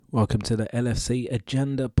Welcome to the LFC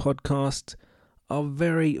Agenda podcast, our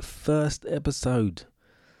very first episode.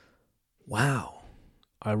 Wow,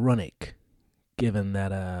 ironic, given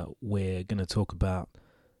that we're going to talk about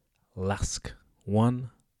LASK 1,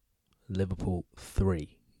 Liverpool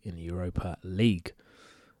 3 in the Europa League,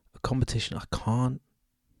 a competition I can't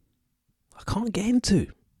get into.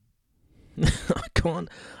 I can't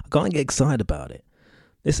get excited about it.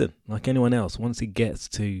 Listen, like anyone else, once it gets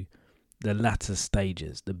to the latter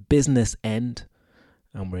stages, the business end,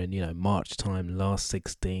 and we're in, March time, last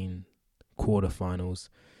 16 quarterfinals,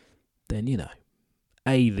 then,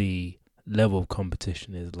 the level of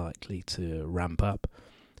competition is likely to ramp up.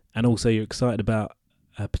 And also you're excited about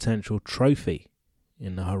a potential trophy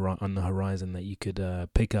on the horizon that you could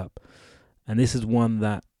pick up. And this is one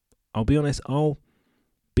that, I'll be honest, I'll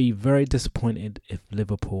be very disappointed if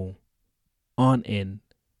Liverpool aren't in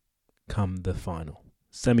come the final.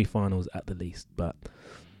 Semi-finals at the least, but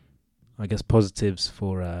I guess positives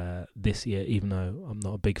for this year, even though I'm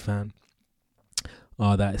not a big fan,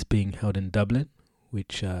 are that it's being held in Dublin,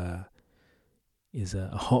 which is a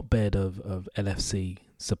hotbed of LFC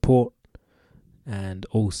support, and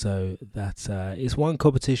also that it's one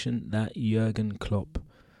competition that Jurgen Klopp,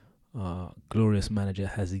 glorious manager,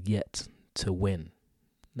 has yet to win.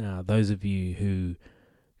 Now, those of you who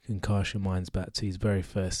can cast your minds back to his very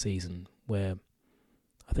first season, where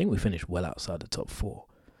I think we finished well outside the top four,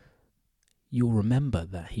 you'll remember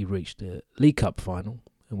that he reached the League Cup final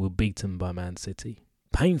and were beaten by Man City.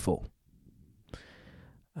 Painful.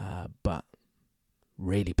 But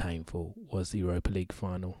really painful was the Europa League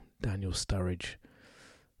final. Daniel Sturridge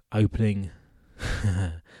opening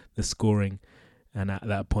the scoring, and at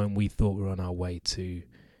that point we thought we were on our way to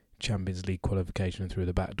Champions League qualification through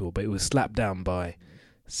the back door, but it was slapped down by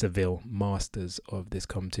Seville, masters of this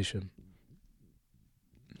competition.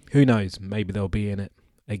 Who knows? Maybe they'll be in it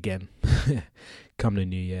again come the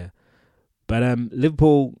new year. But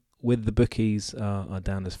Liverpool with the bookies are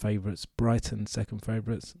down as favourites. Brighton second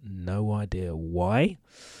favourites. No idea why.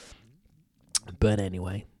 But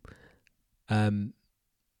anyway,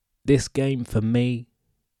 this game for me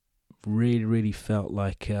really felt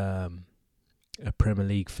like a Premier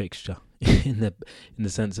League fixture in the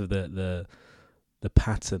sense of the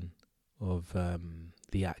pattern of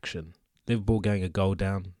the action. Liverpool going a goal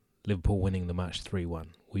down. Liverpool winning the match 3-1.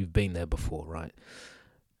 We've been there before, right?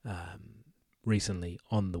 Recently,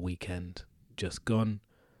 on the weekend, just gone,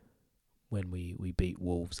 when we beat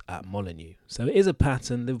Wolves at Molineux. So it is a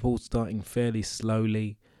pattern. Liverpool starting fairly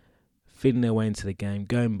slowly, feeding their way into the game,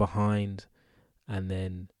 going behind, and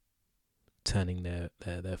then turning their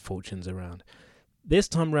fortunes around. This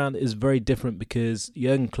time around is very different because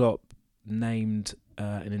Jurgen Klopp named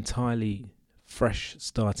an entirely fresh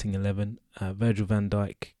starting 11. Virgil van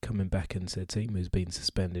Dijk coming back into the team, who's been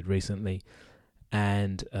suspended recently,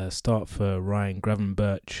 and start for Ryan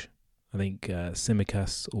Gravenberch. I think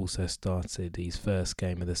Tsimikas also started his first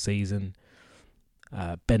game of the season.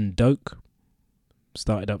 Ben Doak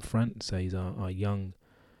started up front, so he's our young,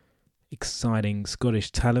 exciting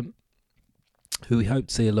Scottish talent, who we hope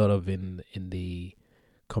to see a lot of in the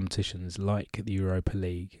competitions like the Europa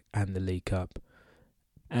League and the League Cup.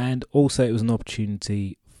 And also it was an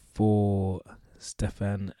opportunity for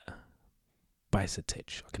Stefan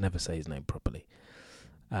Bajcetic, I can never say his name properly,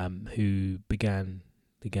 who began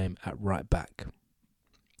the game at right back.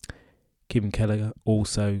 Kevin Kelleher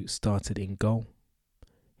also started in goal.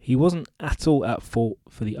 He wasn't at all at fault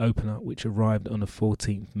for the opener, which arrived on the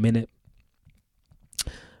 14th minute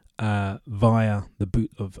via the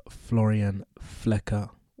boot of Florian Flecker.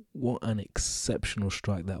 What an exceptional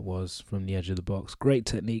strike that was from the edge of the box. Great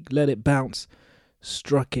technique. Let it bounce.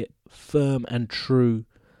 Struck it firm and true.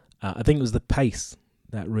 I think it was the pace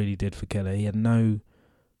that really did for Kelleher. He had no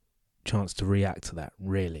chance to react to that,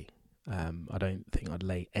 really. I don't think I'd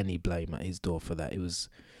lay any blame at his door for that. It was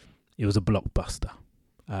a blockbuster.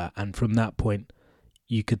 And from that point,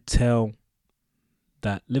 you could tell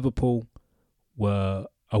that Liverpool were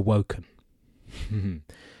awoken.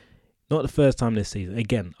 Not the first time this season.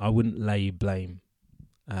 Again, I wouldn't lay blame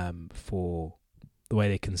for the way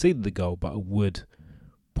they conceded the goal, but I would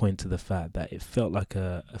point to the fact that it felt like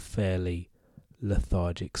a fairly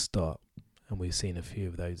lethargic start, and we've seen a few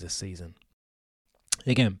of those this season.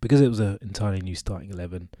 Again, because it was an entirely new starting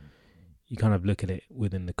 11, you kind of look at it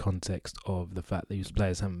within the context of the fact that these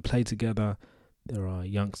players haven't played together. There are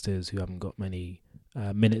youngsters who haven't got many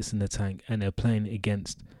minutes in the tank, and they're playing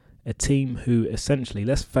against a team who essentially,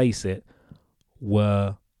 let's face it,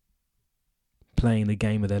 were playing the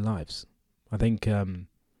game of their lives. I think I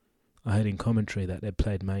heard in commentary that they'd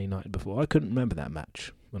played Man United before. I couldn't remember that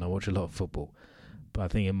match when I watch a lot of football. but I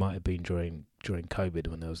think it might have been during COVID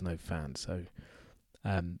when there was no fans. So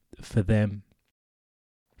for them,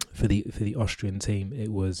 for the Austrian team,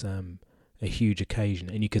 it was a huge occasion,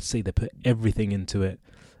 and you could see they put everything into it.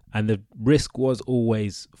 And the risk was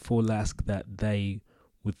always for LASK that they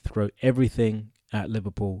would throw everything at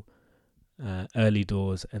Liverpool early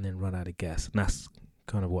doors and then run out of gas. And that's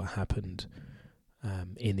kind of what happened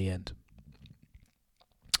in the end.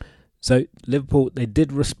 So Liverpool, they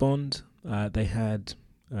did respond. They had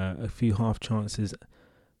a few half chances.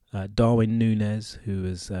 Darwin Nunez, who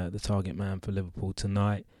was the target man for Liverpool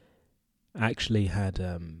tonight, actually had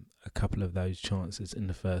a couple of those chances in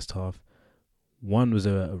the first half. One was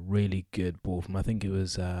a really good ball from, I think it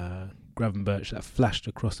was Gravenberch, that flashed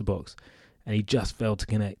across the box, and he just failed to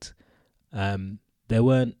connect. There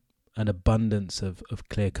weren't an abundance of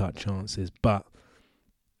clear-cut chances, but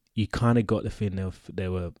you kind of got the feeling they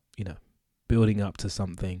were, building up to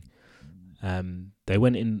something. They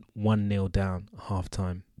went in 1-0 down at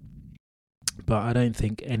half-time, but I don't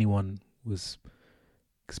think anyone was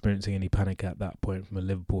experiencing any panic at that point from a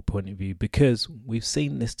Liverpool point of view, because we've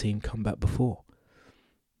seen this team come back before.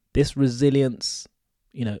 This resilience,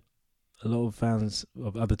 a lot of fans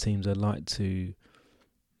of other teams are like to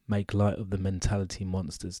make light of the mentality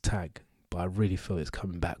monsters tag, but I really feel it's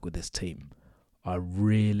coming back with this team. I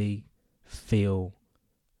really feel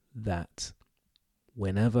that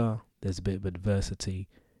whenever there's a bit of adversity,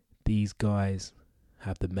 these guys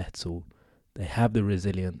have the mettle, they have the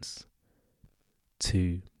resilience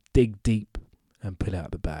to dig deep and pull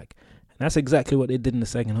out the bag. And that's exactly what they did in the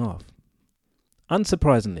second half.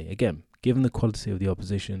 Unsurprisingly, again, given the quality of the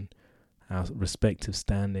opposition, our respective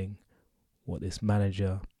standing, what this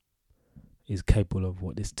manager is capable of,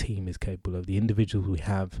 what this team is capable of, the individuals we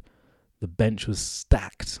have, the bench was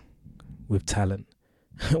stacked with talent,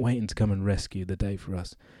 waiting to come and rescue the day for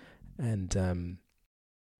us. And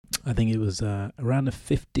I think it was around the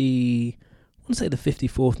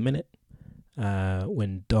 54th minute,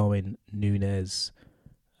 when Darwin Nunez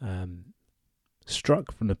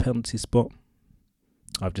struck from the penalty spot.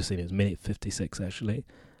 I've just seen it was minute 56 actually.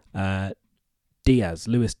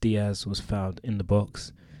 Luis Diaz was fouled in the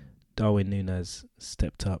box. Darwin Nunez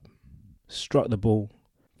stepped up, struck the ball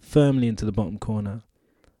firmly into the bottom corner,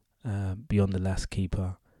 beyond the last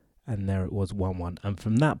keeper, and there it was, 1-1. And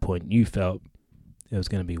from that point, you felt there was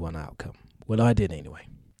going to be one outcome. Well, I did anyway.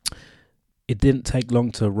 It didn't take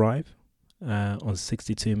long to arrive. On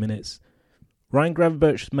 62 minutes, Ryan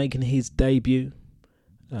Gravenberch was making his debut,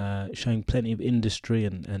 showing plenty of industry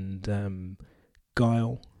and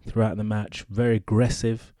guile throughout the match. Very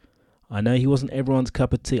aggressive. I know he wasn't everyone's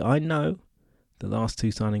cup of tea. I know the last two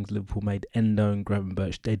signings Liverpool made, Endo and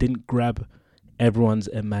Gravenberch, they didn't grab everyone's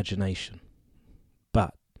imagination.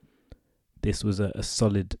 But this was a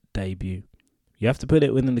solid debut. You have to put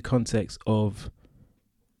it within the context of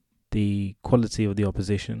the quality of the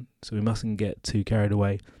opposition, so we mustn't get too carried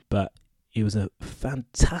away. But it was a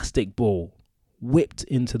fantastic ball, whipped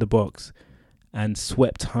into the box and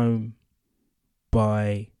swept home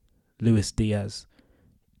by Luis Diaz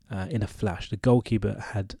in a flash. The goalkeeper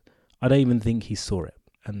I don't even think he saw it,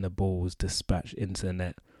 and the ball was dispatched into the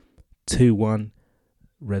net. 2-1,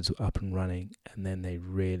 Reds were up and running, and then they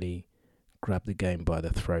really grabbed the game by the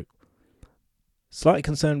throat. Slightly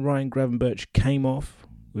concerned Ryan Gravenberch came off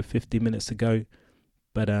with 50 minutes to go,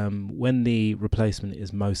 but when the replacement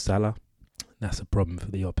is Mo Salah, that's a problem for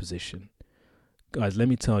the opposition. Guys, let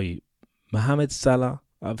me tell you, Mohamed Salah,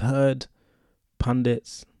 I've heard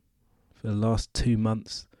pundits for the last 2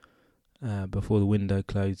 months before the window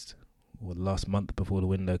closed, or the last month before the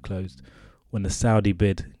window closed, when the Saudi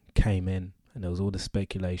bid came in and there was all the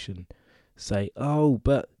speculation, say, oh,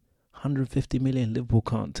 but 150 million, Liverpool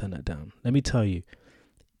can't turn that down. Let me tell you,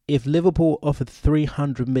 if Liverpool offered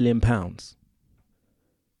 £300 million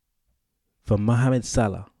for Mohamed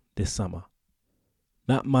Salah this summer,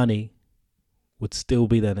 that money would still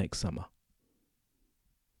be there next summer.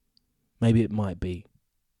 Maybe it might be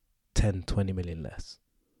 10, 20 million less.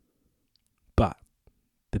 But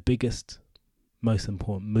the biggest, most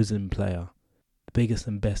important Muslim player, the biggest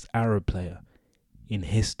and best Arab player in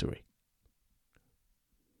history,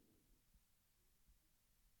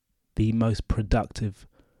 the most productive,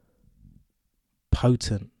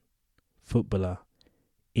 potent footballer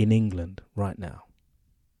in England right now.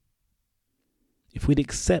 If we'd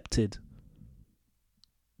accepted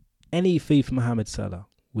any fee for Mohamed Salah,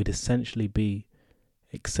 we'd essentially be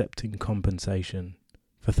accepting compensation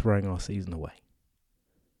for throwing our season away.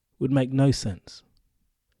 Would make no sense.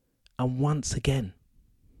 And once again,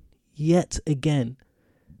 yet again,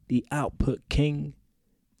 the output king,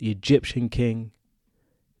 the Egyptian king,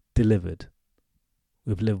 delivered.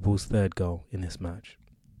 with Liverpool's third goal in this match.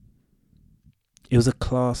 It was a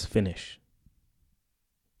class finish.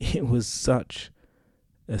 It was such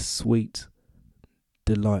a sweet,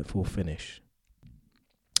 delightful finish.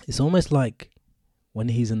 It's almost like when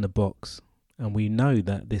he's in the box, and we know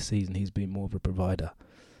that this season he's been more of a provider,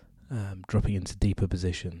 dropping into deeper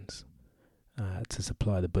positions to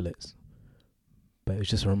supply the bullets. But it was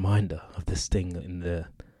just a reminder of the sting in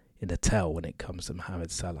the tail when it comes to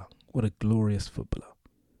Mohamed Salah. What a glorious footballer.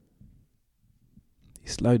 He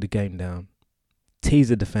slowed the game down,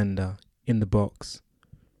 teased a defender in the box,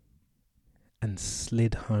 and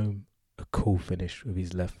slid home a cool finish with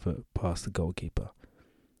his left foot past the goalkeeper.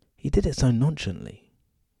 He did it so nonchalantly.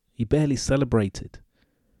 He barely celebrated.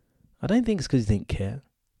 I don't think it's because he didn't care.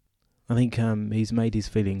 I think he's made his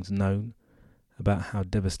feelings known about how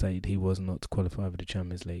devastated he was not to qualify for the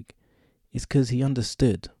Champions League. It's because he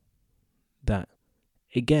understood that,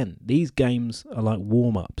 again, these games are like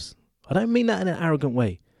warm-ups. I don't mean that in an arrogant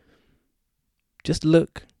way. Just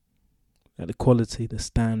look at the quality, the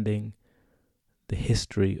standing, the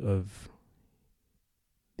history of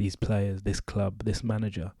these players, this club, this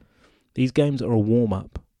manager. These games are a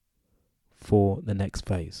warm-up for the next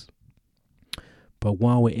phase. But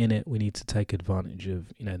while we're in it, we need to take advantage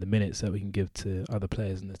of, the minutes that we can give to other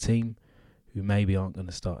players in the team who maybe aren't going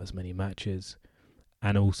to start as many matches.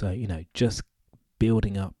 And also, just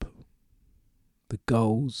building up the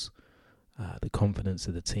goals, the confidence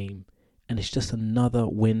of the team. And it's just another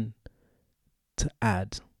win to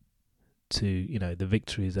add to, the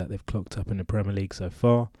victories that they've clocked up in the Premier League so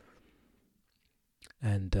far.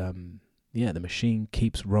 And, the machine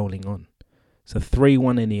keeps rolling on. So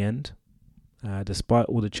 3-1 in the end, despite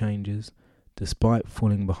all the changes, despite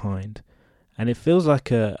falling behind. And it feels like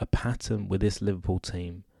a pattern with this Liverpool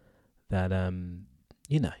team that,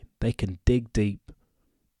 they can dig deep,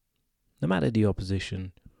 no matter the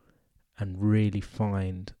opposition, and really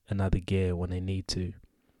find another gear when they need to.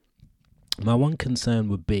 My one concern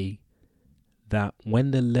would be that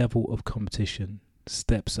when the level of competition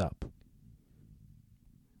steps up,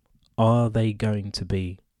 are they going to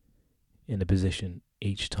be in a position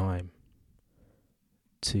each time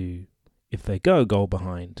to, if they go a goal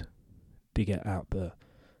behind, to get out the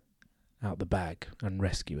bag and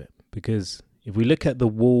rescue it? Because if we look at the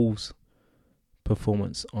Wolves'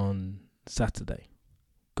 performance on Saturday,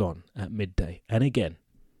 gone at midday, and again,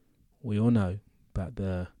 we all know about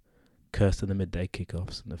the curse of the midday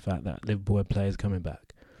kickoffs and the fact that Liverpool had players coming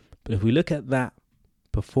back. But if we look at that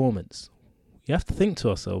performance, you have to think to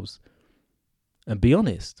ourselves and be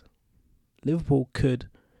honest. Liverpool could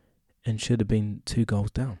and should have been 2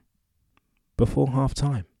 goals down before half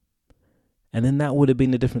time. And then that would have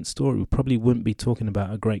been a different story. We probably wouldn't be talking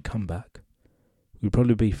about a great comeback. We'd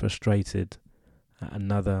probably be frustrated at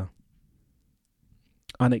another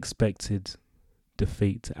unexpected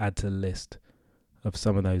defeat to add to the list of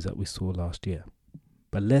some of those that we saw last year.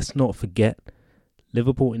 But let's not forget,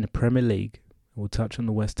 Liverpool in the Premier League, we'll touch on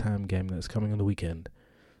the West Ham game that's coming on the weekend,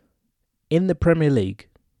 in the Premier League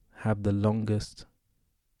have the longest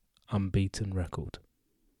unbeaten record.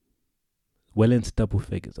 Well into double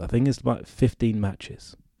figures. I think it's about 15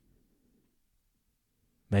 matches.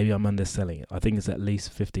 Maybe I'm underselling it. I think it's at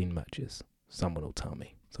least 15 matches. Someone will tell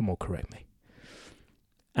me. Someone will correct me.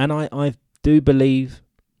 And I do believe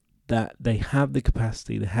that they have the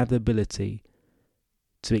capacity, they have the ability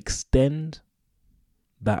to extend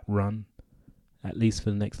that run at least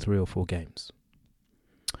for the next 3 or 4 games.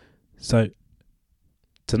 So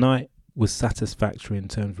tonight was satisfactory in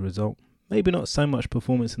terms of result. Maybe not so much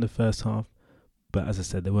performance in the first half, but as I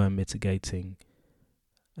said, there were mitigating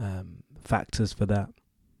factors for that.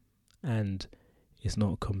 And it's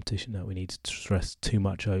not a competition that we need to stress too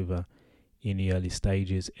much over in the early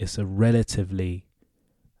stages. It's a relatively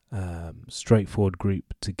straightforward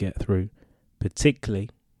group to get through, particularly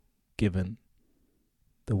given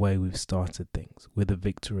the way we've started things with a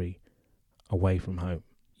victory away from home.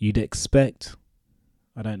 You'd expect,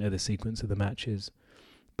 I don't know the sequence of the matches,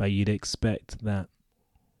 but you'd expect that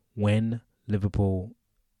when Liverpool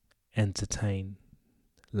entertain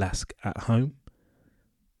LASK at home,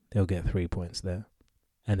 they'll get 3 points there.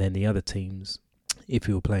 And then the other teams, if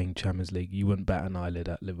you were playing Champions League, you wouldn't bat an eyelid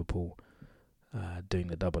at Liverpool doing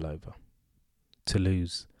the double over.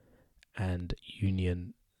 Toulouse and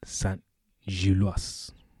Union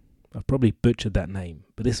Saint-Gilloise. I've probably butchered that name,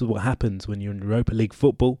 but this is what happens when you're in Europa League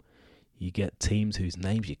football. You get teams whose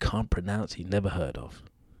names you can't pronounce, you never heard of.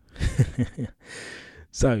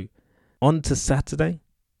 So, on to Saturday.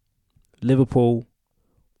 Liverpool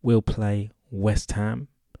will play West Ham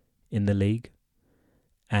in the league.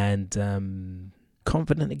 And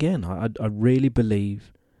confident again. I really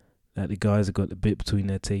believe that the guys have got the bit between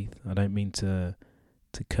their teeth. I don't mean to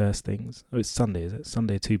curse things. Oh, it's Sunday, is it?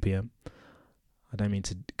 Sunday 2 p.m. I don't mean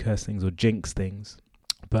to curse things or jinx things.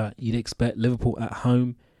 But you'd expect Liverpool at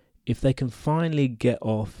home, if they can finally get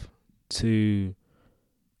off to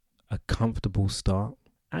a comfortable start.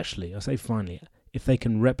 Actually, I say finally, if they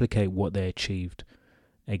can replicate what they achieved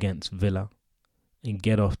against Villa and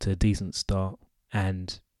get off to a decent start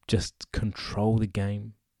and just control the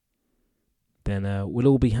game, then we'll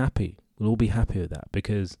all be happy. We'll all be happy with that,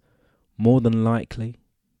 because more than likely,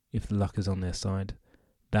 if the luck is on their side,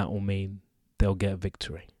 that will mean they'll get a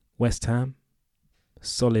victory. West Ham,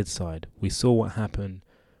 solid side. We saw what happened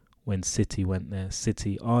when City went there.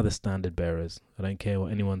 City are the standard bearers. I don't care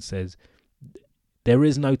what anyone says. There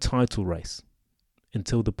is no title race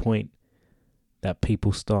until the point that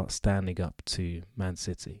people start standing up to Man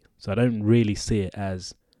City. So I don't really see it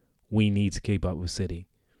as we need to keep up with City.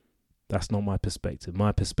 That's not my perspective.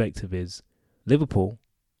 My perspective is Liverpool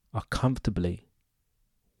are comfortably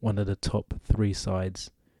one of the top 3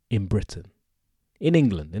 sides in Britain. In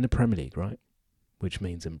England, in the Premier League, right? Which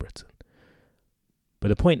means in Britain. But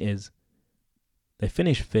the point is, they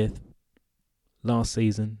finished 5th last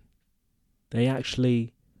season. They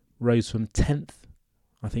actually rose from 10th,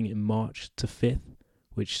 I think in March, to 5th,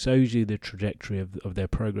 which shows you the trajectory of their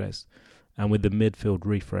progress. And with the midfield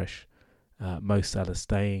refresh, Mo Salah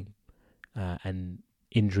staying, and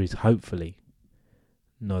injuries hopefully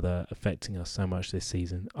not affecting us so much this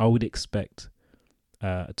season, I would expect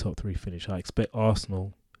a top 3 finish. I expect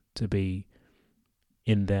Arsenal to be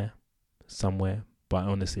in there somewhere, but I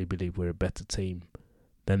honestly believe we're a better team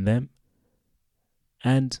than them.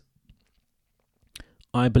 And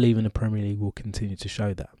I believe in the Premier League will continue to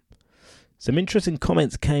show that. Some interesting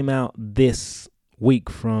comments came out this week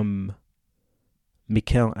from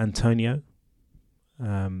Mikel Antonio,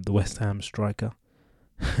 the West Ham striker,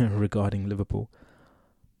 regarding Liverpool.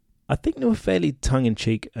 I think they were fairly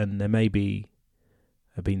tongue-in-cheek, and they maybe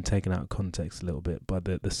have been taken out of context a little bit by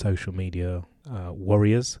the social media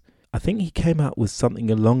warriors. I think he came out with something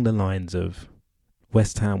along the lines of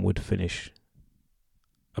West Ham would finish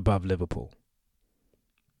above Liverpool.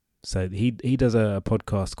 So he does a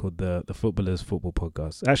podcast called the Footballers Football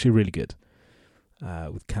Podcast. Actually really good,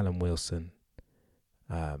 with Callum Wilson,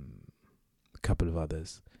 a couple of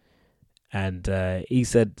others. And he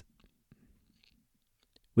said,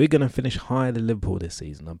 we're going to finish higher than Liverpool this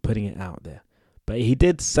season. I'm putting it out there. But he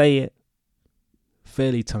did say it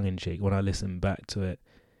fairly tongue-in-cheek. When I listened back to it,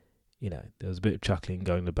 there was a bit of chuckling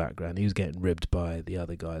going in the background. He was getting ribbed by the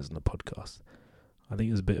other guys on the podcast. I think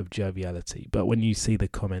it was a bit of joviality. But when you see the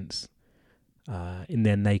comments in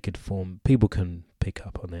their naked form, people can pick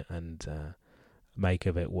up on it and make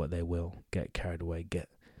of it what they will. Get carried away, get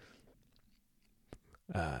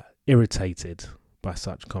irritated by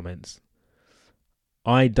such comments.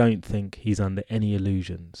 I don't think he's under any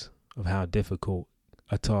illusions of how difficult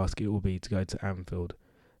a task it will be to go to Anfield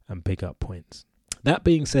and pick up points. That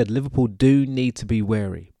being said, Liverpool do need to be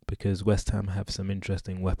wary, because West Ham have some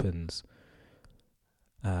interesting weapons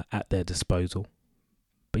at their disposal.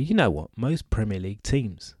 But you know what? Most Premier League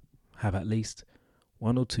teams have at least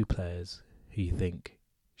 1 or 2 players who you think,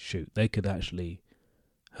 shoot, they could actually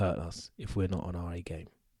hurt us if we're not on our A game.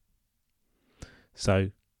 So,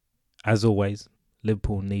 as always,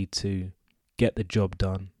 Liverpool need to get the job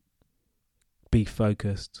done, be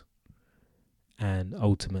focused, and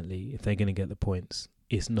ultimately, if they're going to get the points,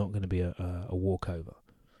 it's not going to be a walkover.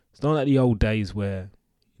 It's not like the old days where,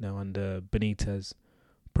 under Benitez,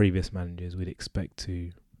 previous managers, we'd expect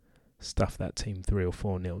to stuff that team 3 or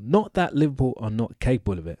 4-0. Not that Liverpool are not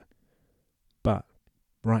capable of it, but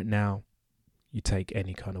right now, you take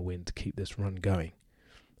any kind of win to keep this run going.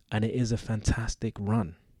 And it is a fantastic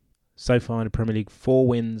run. So far in the Premier League, 4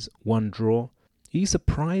 wins, 1 draw. Are you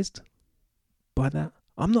surprised by that?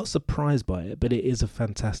 I'm not surprised by it, but it is a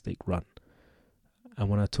fantastic run. And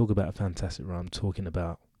when I talk about a fantastic run, I'm talking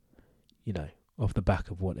about, off the back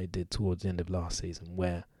of what they did towards the end of last season,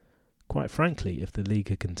 where, quite frankly, if the league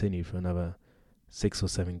had continued for another 6 or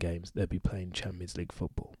 7 games, they'd be playing Champions League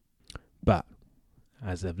football. But,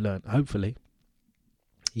 as they've learned, hopefully,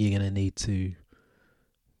 you're going to need to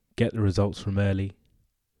get the results from early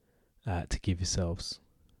to give yourselves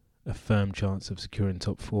a firm chance of securing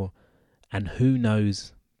top 4. And who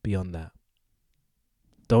knows beyond that.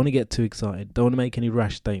 Don't want to get too excited. Don't want to make any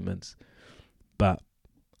rash statements. But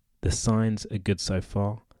the signs are good so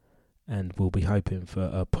far. And we'll be hoping for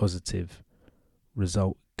a positive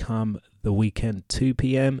result come the weekend. 2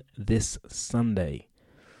 p.m. this Sunday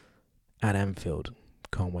at Anfield.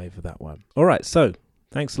 Can't wait for that one. All right, so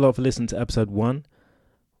thanks a lot for listening to episode 1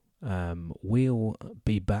 We'll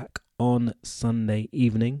be back on Sunday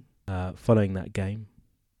evening following that game.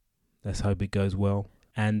 Let's hope it goes well.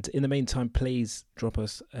 And in the meantime, please drop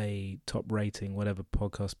us a top rating, whatever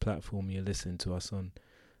podcast platform you're listening to us on.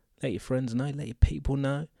 Let your friends know, let your people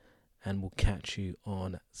know, and we'll catch you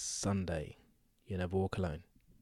on Sunday. You never walk alone.